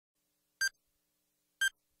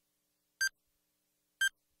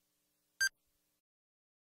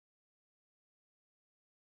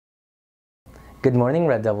Good morning,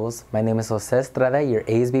 Red Devils. My name is Jose Estrada, your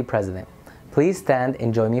ASB president. Please stand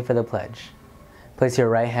and join me for the pledge. Place your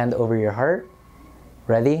right hand over your heart.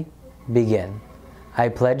 Ready? Begin. I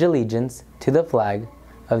pledge allegiance to the flag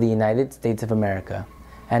of the United States of America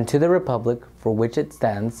and to the republic for which it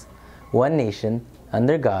stands, one nation,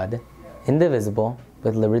 under God, indivisible,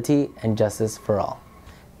 with liberty and justice for all.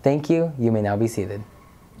 Thank you. You may now be seated.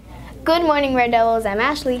 Good morning, Red Devils. I'm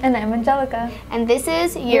Ashley. And I'm Angelica. And this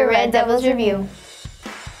is your Red Devils Review.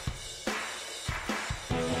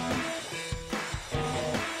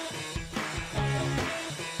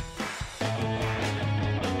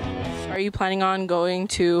 Are you planning on going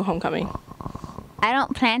to homecoming? I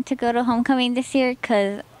don't plan to go to homecoming this year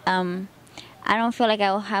because I don't feel like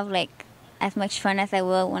I will have as much fun as I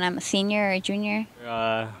will when I'm a senior or a junior.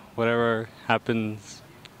 Whatever happens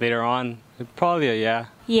later on, probably a yeah.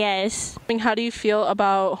 Yes. How do you feel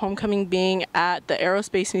about homecoming being at the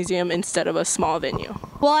Aerospace Museum instead of a small venue?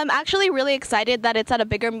 Well, I'm actually really excited that it's at a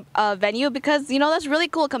bigger venue because, that's really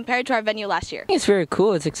cool compared to our venue last year. It's very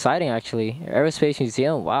cool. It's exciting, actually. Aerospace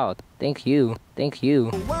Museum, wow. Thank you. Thank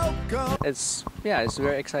you. It's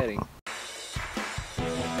very exciting.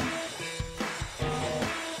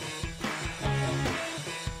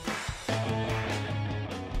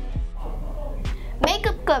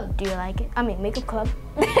 Makeup club. Do you like it? Makeup club.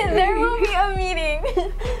 There will be a meeting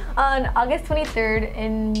on August 23rd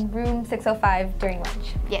in room 605 during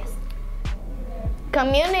lunch. Yes.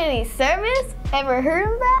 Community service? Ever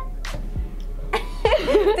heard of that?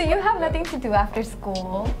 Do you have nothing to do after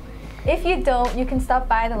school? If you don't, you can stop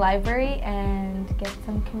by the library and get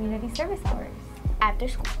some community service hours. After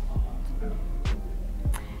school.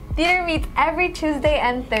 Theater meets every Tuesday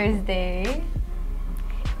and Thursday.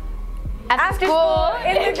 After school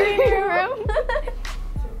in the green room.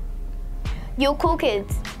 Yo, cool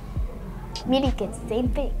kids. Meeting kids, same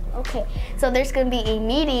thing. Okay, so there's gonna be a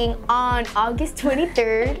meeting on August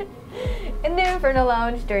 23rd in the Inferno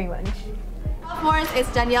Lounge during lunch. Sophomores, it's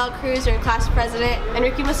Danielle Cruz, your class president, and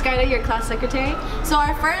Ricky Moscarda, your class secretary. So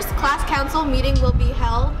our first class council meeting will be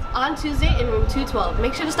held on Tuesday in room 212.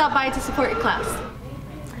 Make sure to stop by to support your class.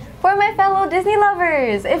 For my fellow Disney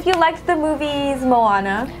lovers, if you liked the movies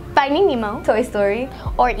Moana, Finding Nemo, Toy Story,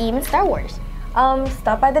 or even Star Wars,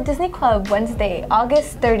 stop by the Disney Club Wednesday,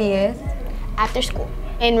 August 30th. After school,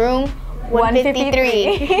 in room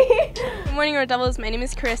 153. Good morning, Red Devils. My name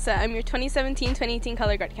is Carissa. I'm your 2017-2018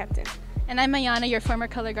 Color Guard Captain. And I'm Mayana, your former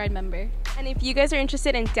Color Guard member. And if you guys are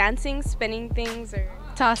interested in dancing, spinning things, or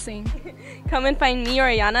tossing, come and find me or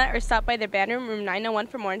Ayana or stop by the band room 901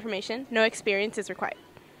 for more information. No experience is required.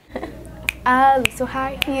 I look so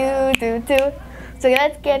high, you do too. So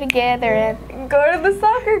let's get together and go to the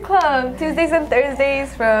soccer club Tuesdays and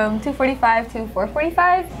Thursdays from 2:45 to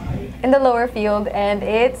 4:45 in the lower field, and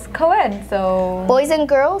it's co-ed, so boys and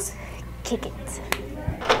girls, kick it.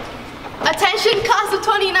 Attention, class of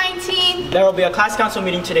 2019. There will be a class council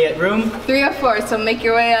meeting today at room 304, so make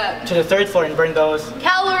your way up to the 3rd floor and burn those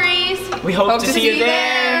calories. We hope to see you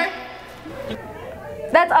there.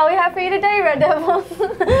 That's all we have for you today, Red Devils.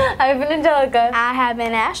 I've been Angelica. I have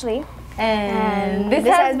been Ashley. And this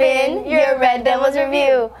has been your Red Devils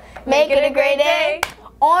Review. Make it a great day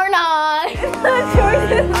or not.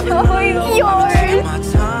 Yours is always yours.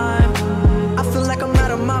 I feel like I'm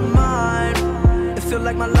out of my mind. It feel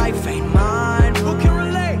like my life ain't mine.